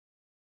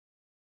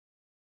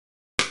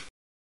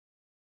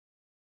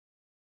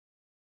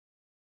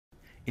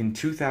In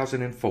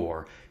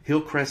 2004,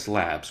 Hillcrest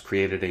Labs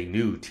created a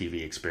new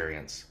TV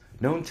experience.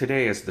 Known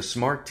today as the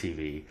Smart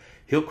TV,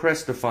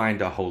 Hillcrest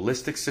defined a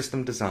holistic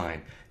system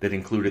design that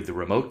included the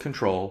remote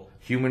control,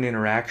 human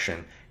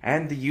interaction,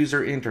 and the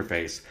user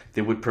interface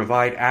that would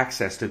provide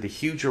access to the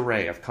huge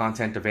array of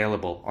content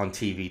available on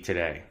TV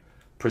today.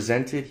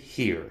 Presented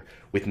here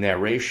with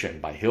narration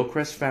by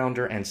Hillcrest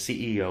founder and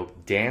CEO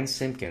Dan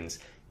Simpkins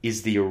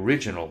is the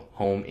original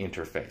home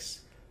interface.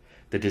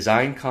 The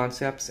design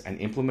concepts and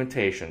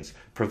implementations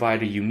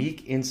provide a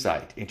unique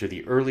insight into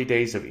the early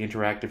days of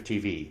interactive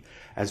TV,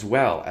 as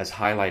well as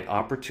highlight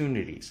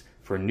opportunities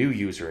for new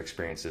user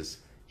experiences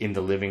in the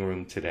living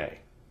room today.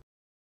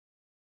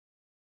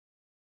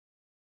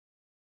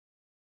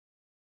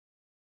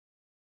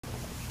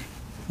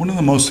 One of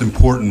the most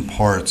important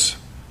parts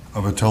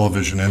of a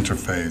television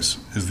interface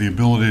is the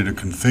ability to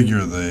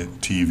configure the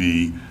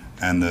TV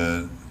and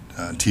the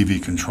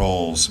TV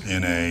controls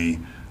in a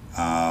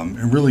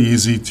really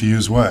easy to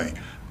use way.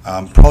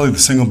 Probably the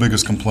single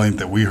biggest complaint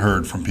that we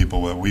heard from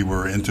people that we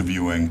were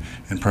interviewing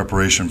in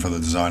preparation for the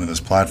design of this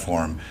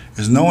platform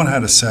is no one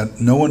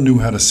knew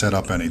how to set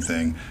up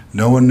anything,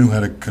 no one knew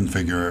how to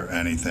configure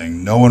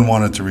anything, no one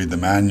wanted to read the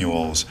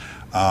manuals,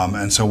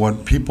 and so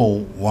what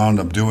people wound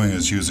up doing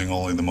is using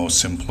only the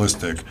most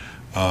simplistic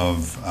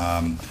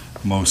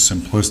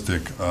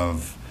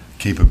of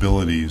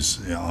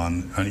capabilities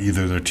on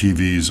either their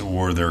TVs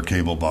or their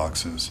cable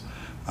boxes.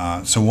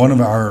 So one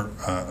of our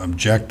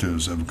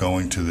objectives of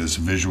going to this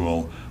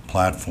visual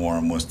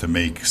platform was to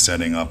make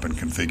setting up and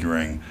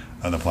configuring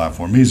the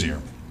platform easier.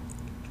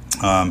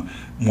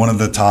 One of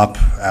the top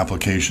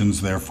applications,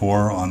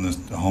 therefore, on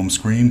the home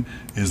screen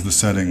is the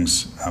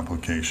settings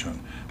application.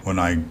 When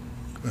I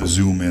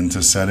zoom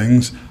into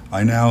settings,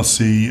 I now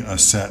see a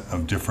set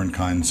of different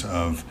kinds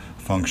of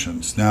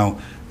functions. Now,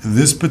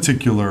 this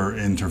particular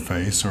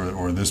interface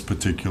or this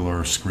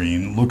particular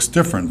screen looks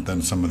different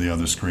than some of the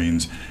other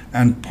screens,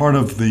 and part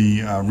of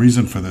the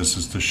reason for this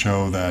is to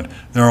show that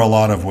there are a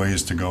lot of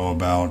ways to go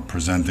about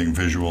presenting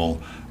visual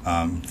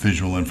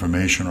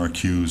information or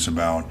cues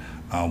about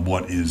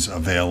what is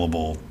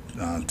available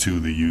to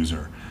the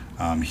user.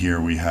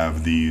 Here we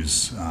have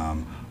these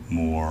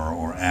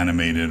more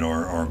animated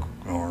or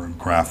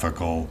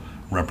graphical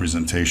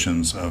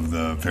representations of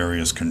the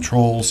various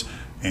controls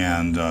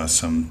and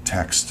some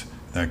text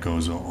that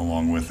goes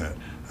along with it.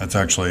 That's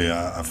actually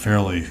a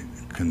fairly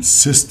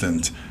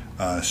consistent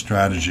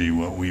strategy.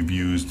 What we've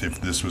used, if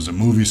this was a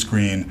movie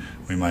screen,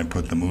 we might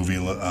put the movie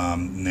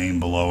name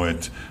below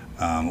it,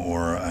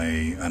 or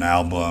an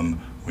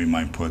album, we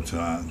might put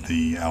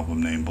the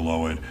album name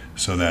below it,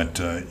 so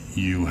that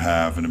you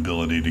have an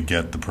ability to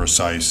get the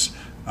precise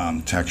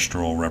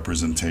textual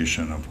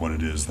representation of what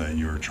it is that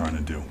you're trying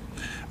to do.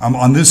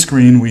 On this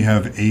screen, we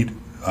have 8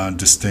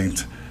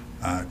 distinct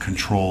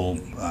control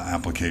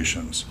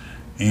applications.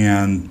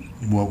 And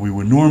what we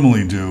would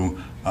normally do,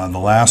 the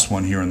last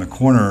one here in the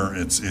corner,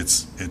 it's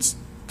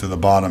to the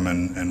bottom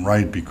and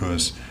right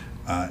because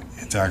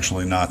it's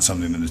actually not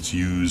something that it's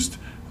used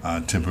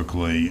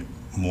typically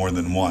more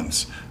than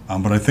once.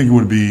 But I think it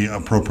would be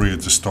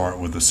appropriate to start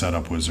with the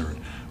setup wizard.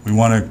 We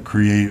want to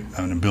create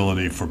an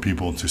ability for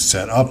people to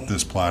set up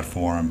this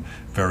platform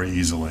very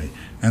easily.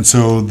 And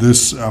so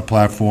this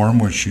platform,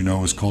 which you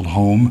know is called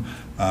Home,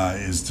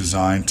 is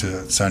designed to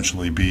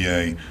essentially be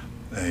a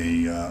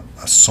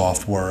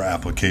software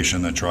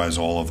application that drives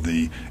all of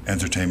the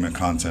entertainment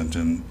content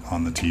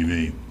on the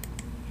TV.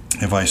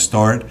 If I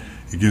start,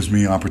 it gives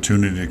me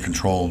opportunity to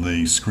control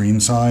the screen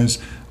size.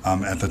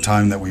 At the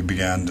time that we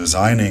began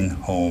designing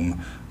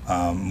Home,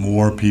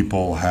 more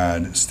people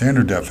had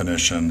standard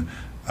definition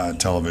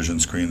television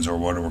screens, or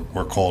what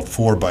were called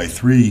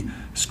 4:3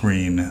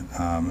 screen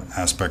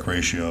aspect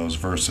ratios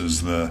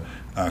versus the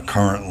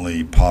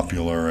currently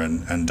popular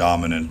and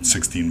dominant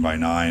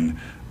 16:9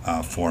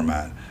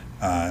 format.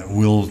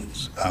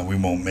 We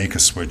won't make a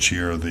switch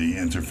here. The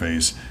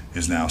interface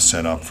is now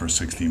set up for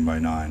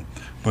 16:9.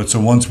 But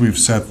so once we've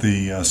set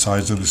the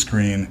size of the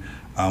screen,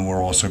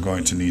 we're also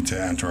going to need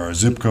to enter our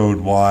zip code.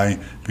 Why?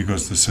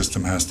 Because the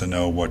system has to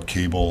know what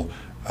cable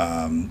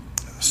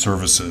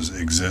services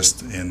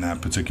exist in that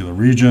particular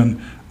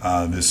region.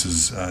 This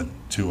is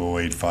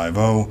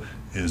 20850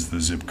 is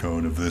the zip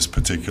code of this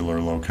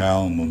particular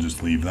locale, and we'll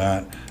just leave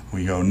that.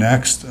 We go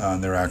next.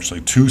 There are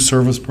actually 2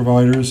 service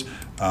providers,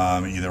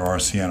 either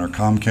RCN or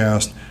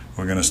Comcast.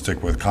 We're going to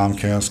stick with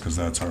Comcast because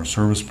that's our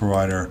service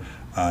provider.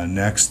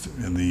 Next,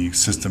 the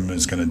system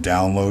is going to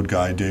download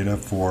guide data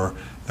for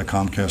the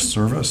Comcast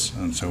service,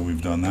 and so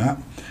we've done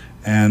that.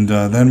 And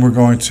then we're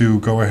going to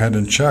go ahead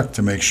and check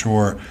to make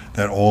sure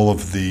that all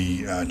of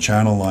the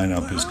channel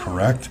lineup is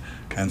correct.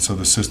 And so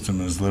the system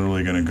is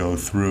literally going to go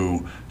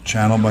through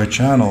channel by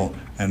channel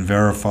and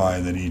verify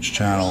that each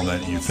channel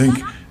that you think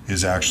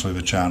is actually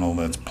the channel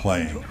that's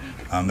playing.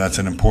 That's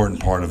an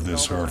important part of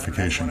this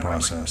verification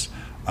process.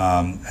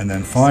 And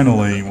then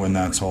finally, when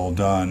that's all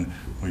done,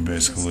 we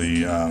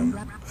basically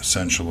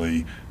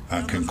essentially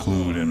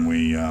conclude and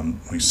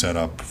we set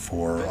up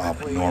for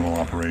normal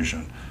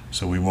operation.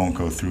 So we won't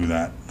go through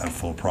that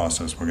full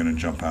process. We're going to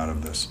jump out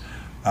of this.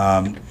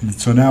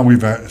 So now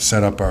we've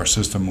set up our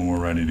system and we're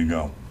ready to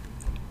go.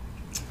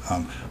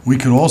 We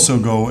could also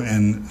go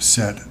and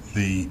set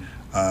the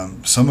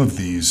some of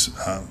these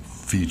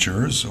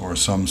features or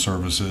some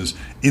services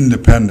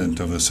independent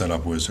of the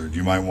setup wizard.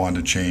 You might want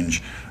to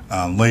change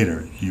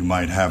later. You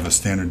might have a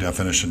standard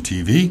definition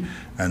TV,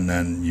 and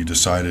then you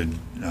decided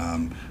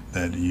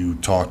that you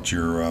talked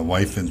your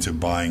wife into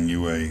buying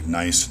you a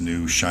nice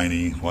new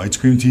shiny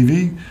widescreen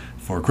TV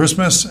for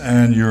Christmas,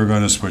 and you're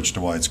going to switch to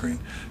widescreen.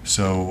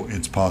 So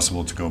it's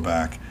possible to go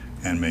back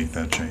and make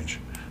that change.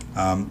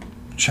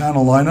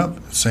 Channel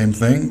lineup, same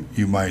thing.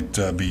 You might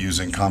be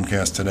using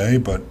Comcast today,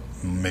 but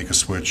make a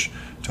switch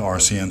to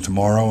RCN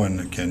tomorrow, and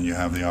again, you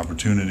have the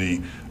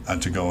opportunity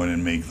to go in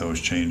and make those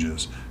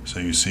changes. So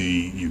you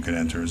see, you can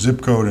enter a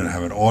zip code and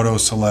have it auto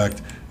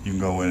select. You can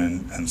go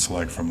in and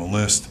select from a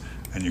list,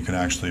 and you can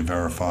actually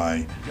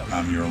verify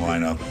your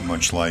lineup,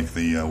 much like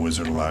the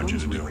wizard allowed you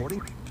to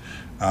do.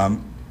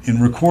 In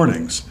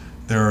recordings,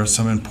 there are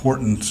some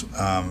important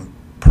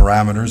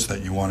parameters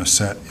that you want to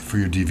set for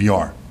your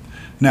DVR.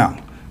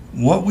 Now,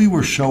 what we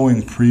were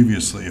showing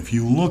previously, if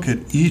you look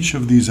at each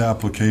of these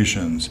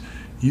applications,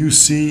 you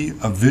see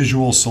a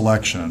visual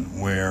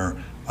selection where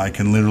I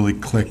can literally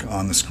click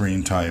on the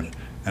screen type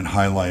and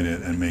highlight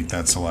it and make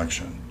that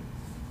selection.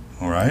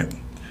 All right?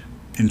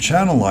 In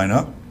channel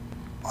lineup,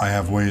 I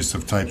have ways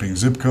of typing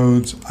zip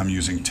codes. I'm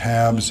using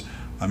tabs.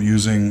 I'm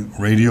using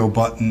radio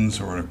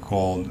buttons, or what are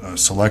called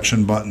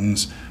selection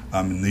buttons.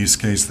 In these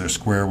cases, they're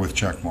square with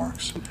check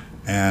marks.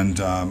 And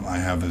I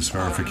have this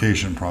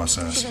verification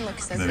process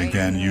that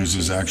again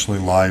uses actually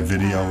live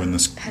video in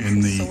this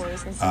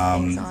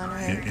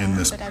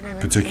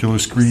particular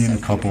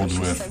screen, coupled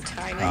with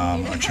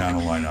a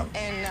channel lineup.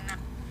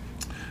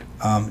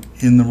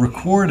 In the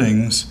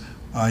recordings,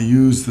 I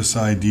use this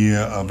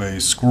idea of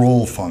a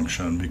scroll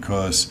function,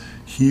 because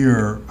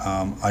here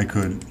I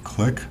could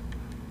click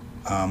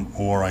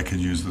or I could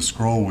use the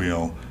scroll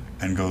wheel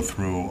and go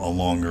through a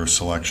longer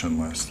selection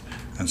list.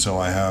 And so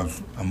I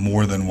have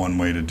more than one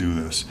way to do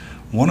this.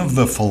 One of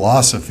the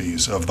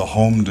philosophies of the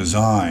home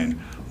design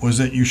was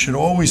that you should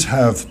always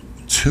have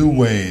two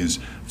ways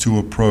to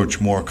approach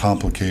more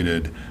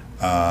complicated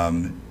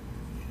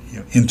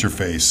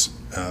interface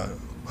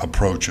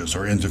approaches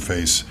or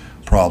interface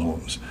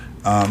problems.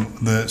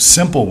 The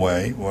simple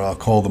way, what I'll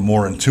call the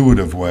more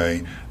intuitive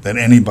way that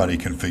anybody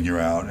can figure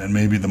out, and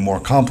maybe the more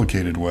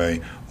complicated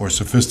way or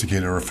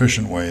sophisticated or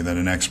efficient way that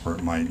an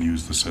expert might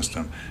use the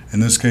system. In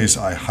this case,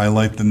 I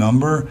highlight the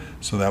number,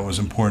 so that was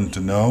important to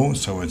know,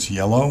 so it's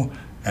yellow,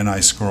 and I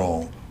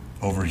scroll.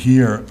 Over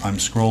here, I'm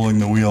scrolling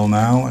the wheel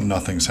now and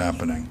nothing's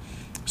happening.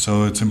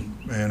 So it's an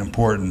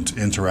important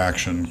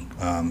interaction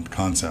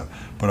concept.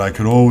 But I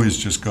could always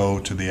just go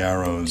to the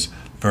arrows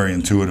very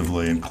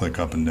intuitively and click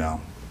up and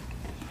down.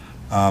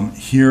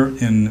 Here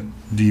in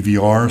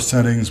DVR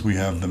settings, we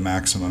have the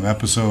maximum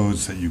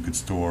episodes that you could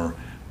store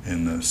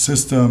in the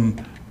system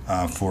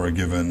for a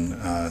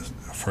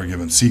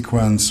given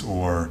sequence,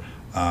 or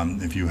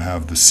if you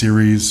have the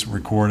series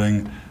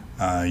recording,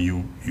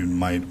 you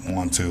might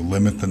want to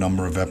limit the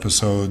number of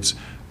episodes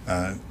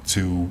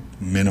to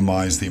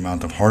minimize the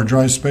amount of hard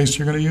drive space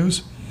you're going to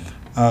use.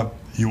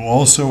 You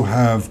also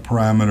have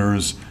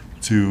parameters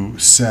to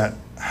set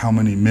how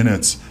many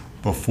minutes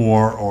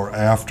before or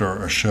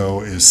after a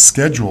show is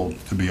scheduled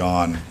to be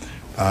on,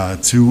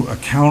 to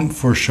account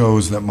for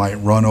shows that might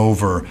run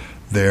over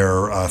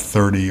their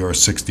 30 or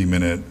 60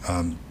 minute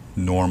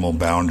normal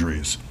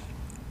boundaries.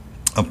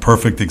 A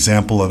perfect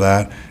example of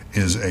that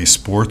is a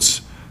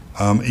sports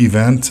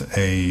event,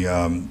 a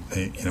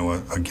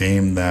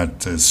game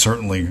that is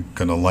certainly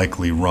going to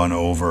likely run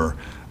over,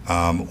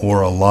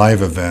 or a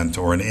live event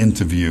or an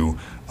interview,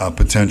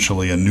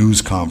 potentially a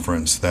news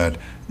conference that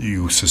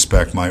you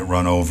suspect might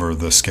run over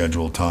the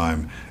scheduled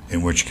time,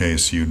 in which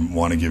case you'd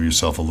want to give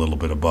yourself a little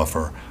bit of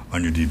buffer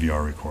on your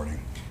DVR recording.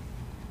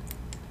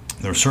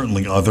 There are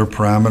certainly other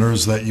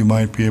parameters that you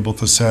might be able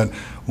to set.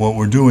 What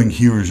we're doing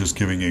here is just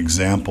giving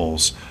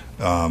examples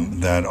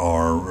that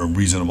are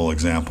reasonable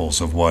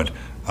examples of what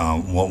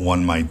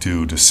one might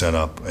do to set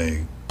up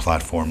a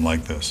platform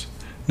like this.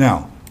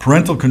 Now,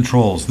 parental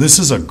controls. This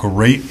is a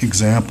great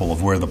example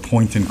of where the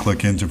point-and-click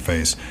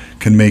interface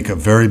can make a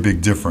very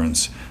big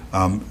difference.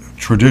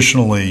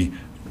 Traditionally,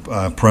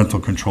 parental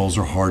controls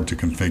are hard to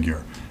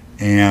configure,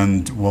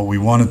 and what we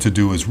wanted to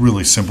do is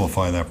really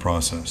simplify that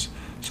process.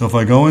 So if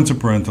I go into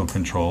parental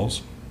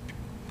controls,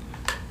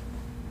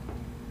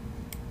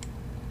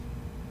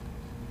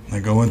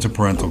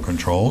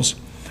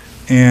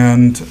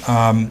 and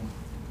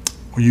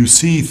you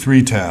see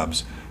three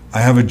tabs.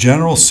 I have a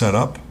general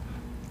setup.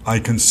 I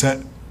can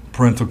set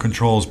parental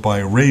controls by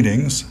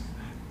ratings,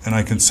 and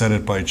I can set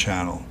it by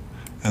channel.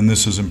 And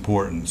this is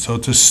important. So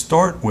to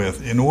start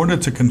with, in order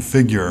to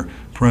configure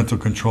parental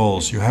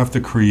controls, you have to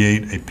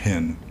create a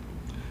PIN.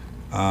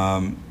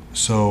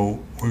 So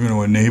we're going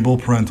to enable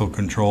parental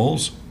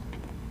controls,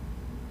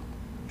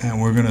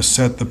 and we're going to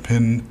set the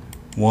PIN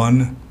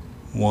 1,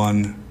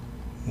 1,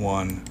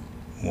 1,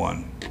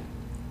 1.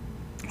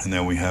 And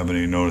then we have it, and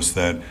you notice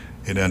that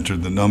it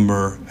entered the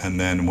number and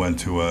then went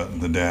to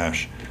the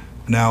dash.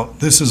 Now,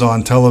 this is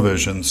on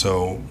television,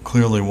 so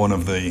clearly one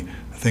of the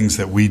things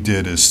that we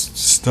did is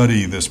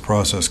study this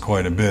process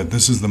quite a bit.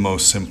 This is the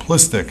most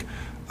simplistic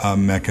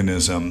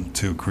mechanism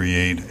to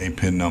create a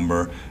PIN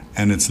number,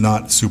 and it's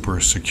not super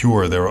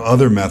secure. There are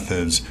other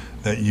methods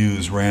that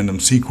use random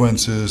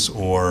sequences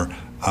or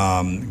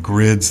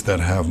grids that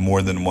have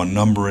more than one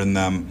number in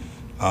them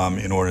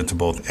in order to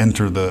both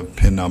enter the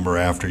PIN number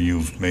after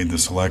you've made the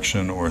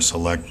selection or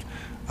select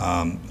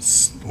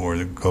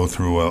or go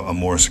through a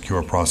more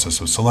secure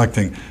process of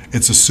selecting.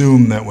 It's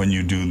assumed that when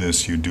you do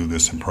this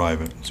in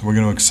private. So we're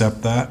going to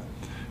accept that.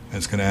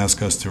 It's going to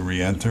ask us to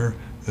re-enter.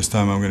 This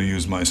time I'm going to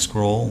use my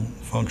scroll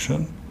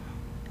function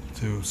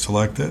to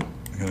select it.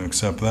 I'm going to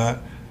accept that.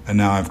 And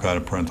now I've got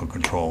a parental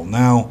control.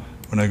 Now,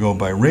 when I go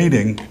by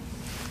rating,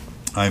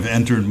 I've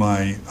entered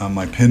my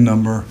PIN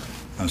number.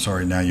 I'm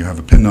sorry, now you have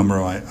a PIN number.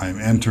 I'm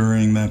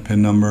entering that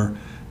PIN number.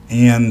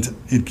 And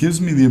it gives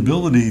me the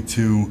ability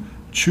to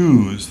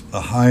choose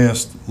the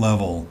highest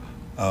level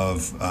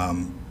of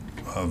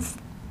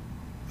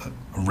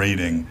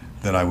rating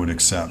that I would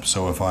accept.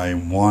 So if I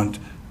want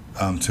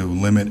to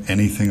limit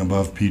anything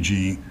above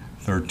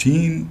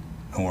PG-13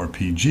 or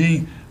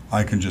PG,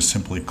 I can just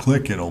simply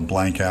click. It'll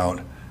blank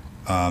out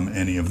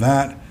any of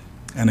that.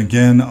 And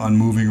again, on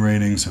moving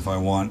ratings, if I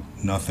want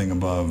nothing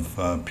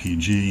above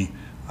PG,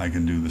 I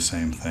can do the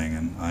same thing,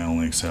 and I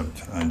only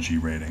accept G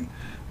rating.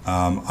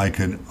 I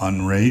could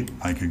unrate.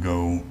 I could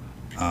go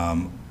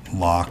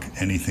lock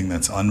anything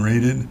that's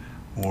unrated,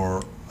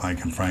 or I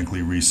can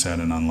frankly reset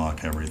and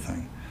unlock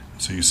everything.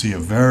 So you see a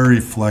very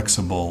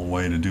flexible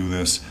way to do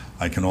this.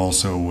 I can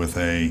also, with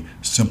a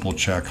simple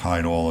check,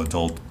 hide all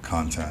adult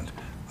content.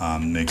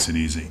 Makes it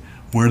easy.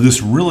 Where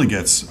this really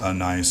gets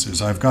nice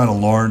is I've got a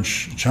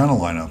large channel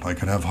lineup. I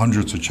could have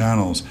hundreds of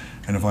channels,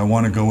 and if I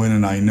want to go in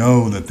and I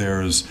know that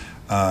there's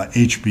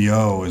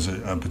HBO is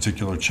a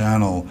particular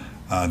channel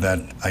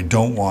that I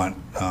don't want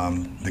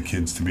the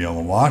kids to be able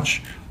to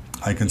watch,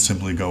 I can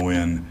simply go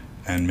in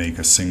and make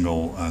a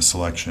single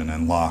selection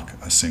and lock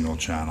a single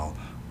channel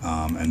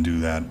and do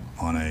that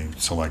on a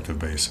selective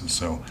basis.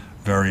 So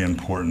very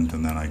important,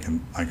 and then I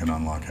can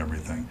unlock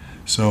everything.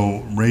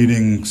 So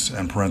ratings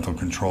and parental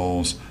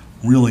controls,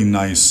 really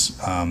nice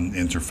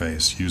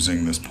interface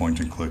using this point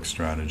and click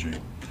strategy.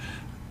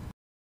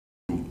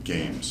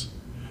 Games.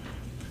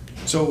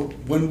 So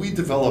when we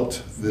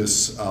developed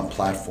this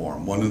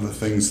platform, one of the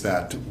things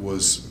that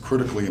was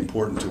critically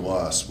important to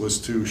us was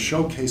to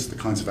showcase the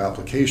kinds of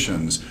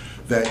applications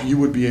that you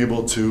would be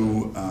able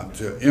to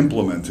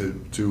implement,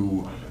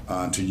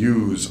 to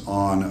use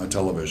on a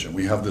television.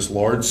 We have this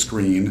large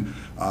screen,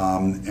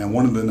 and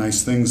one of the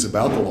nice things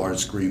about the large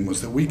screen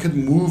was that we could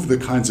move the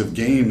kinds of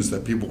games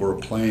that people were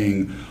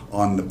playing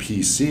on the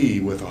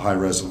PC with a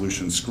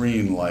high-resolution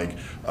screen, like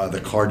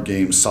the card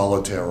game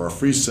Solitaire or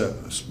Free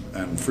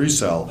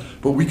Cell,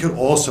 but we could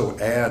also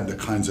add the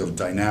kinds of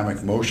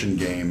dynamic motion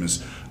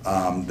games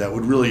that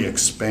would really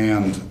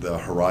expand the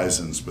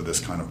horizons with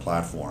this kind of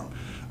platform.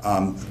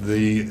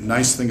 The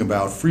nice thing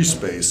about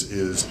FreeSpace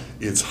is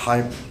it's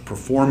high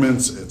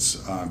performance, it's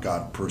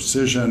got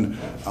precision,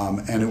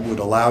 and it would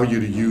allow you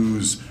to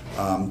use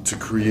to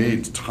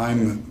create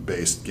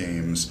time-based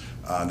games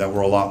that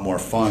were a lot more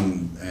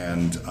fun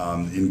and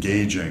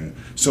engaging.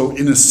 So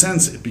in a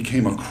sense, it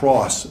became a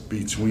cross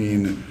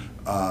between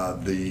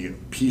the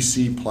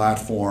PC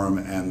platform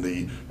and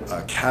the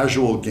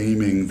casual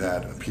gaming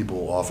that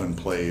people often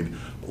played,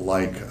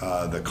 like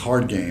the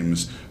card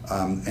games,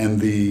 and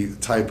the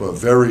type of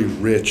very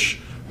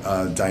rich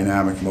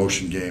dynamic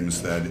motion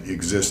games that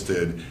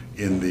existed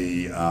in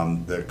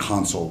the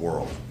console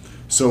world.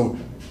 So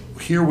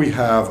here we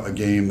have a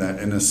game that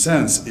in a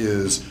sense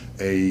is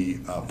a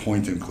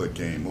point and click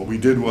game. What we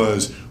did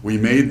was we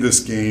made this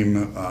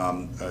game,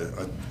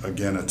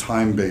 again, a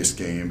time-based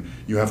game.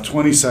 You have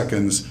 20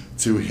 seconds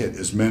to hit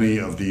as many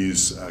of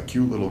these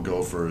cute little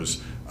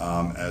gophers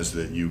as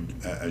you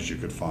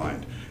could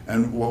find.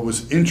 And what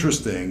was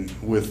interesting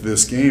with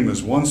this game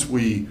is once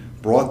we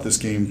brought this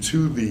game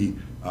to the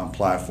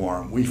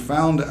platform, we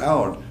found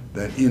out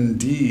that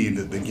indeed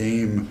the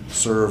game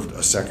served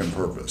a second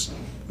purpose.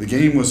 The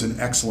game was an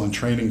excellent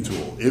training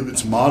tool.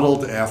 It's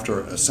modeled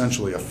after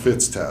essentially a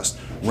fits test,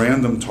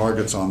 random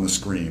targets on the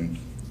screen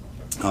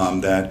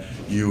that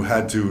you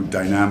had to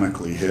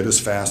dynamically hit as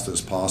fast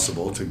as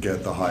possible to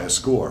get the highest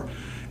score.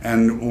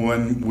 And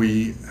when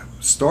we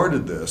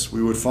started this,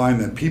 we would find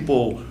that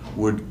people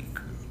would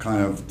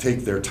kind of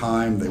take their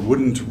time. They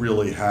wouldn't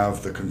really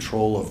have the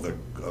control of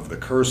the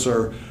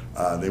cursor.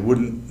 They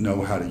wouldn't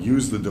know how to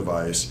use the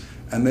device,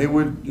 and they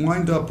would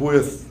wind up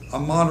with a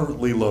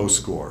moderately low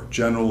score,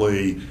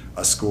 generally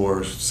a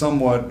score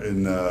somewhat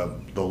in the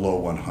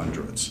low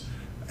 100s.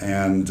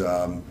 And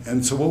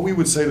so what we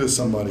would say to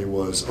somebody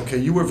was, okay,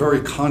 you were very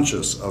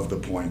conscious of the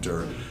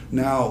pointer.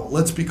 Now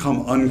let's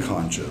become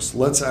unconscious.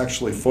 Let's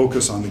actually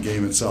focus on the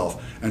game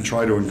itself and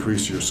try to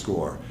increase your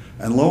score.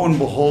 And lo and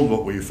behold,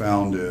 what we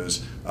found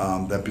is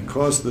that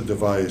because the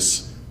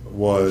device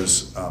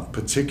was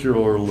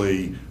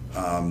particularly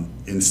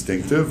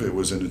instinctive. It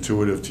was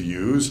intuitive to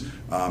use.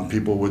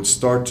 People would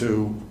start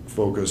to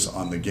focus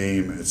on the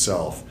game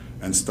itself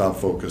and stop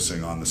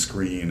focusing on the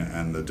screen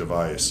and the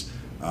device.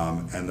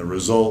 And the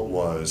result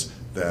was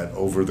that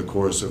over the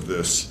course of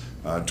this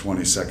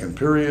 20-second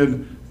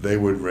period, they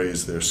would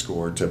raise their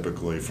score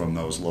typically from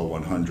those low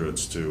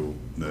 100s to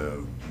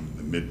the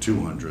mid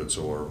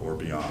 200s or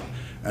beyond.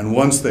 And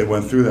once they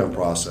went through that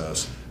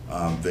process,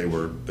 they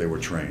were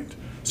trained.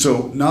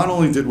 So not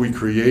only did we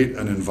create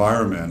an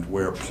environment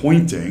where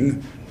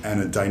pointing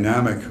and a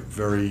dynamic,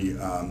 very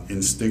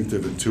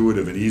instinctive,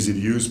 intuitive, and easy to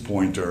use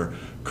pointer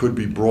could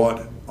be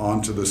brought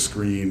onto the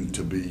screen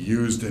to be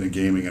used in a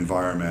gaming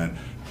environment,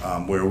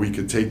 where we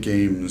could take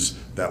games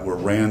that were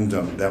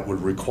random, that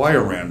would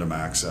require random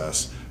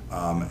access,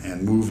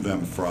 and move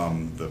them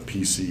from the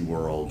PC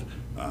world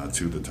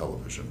to the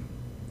television.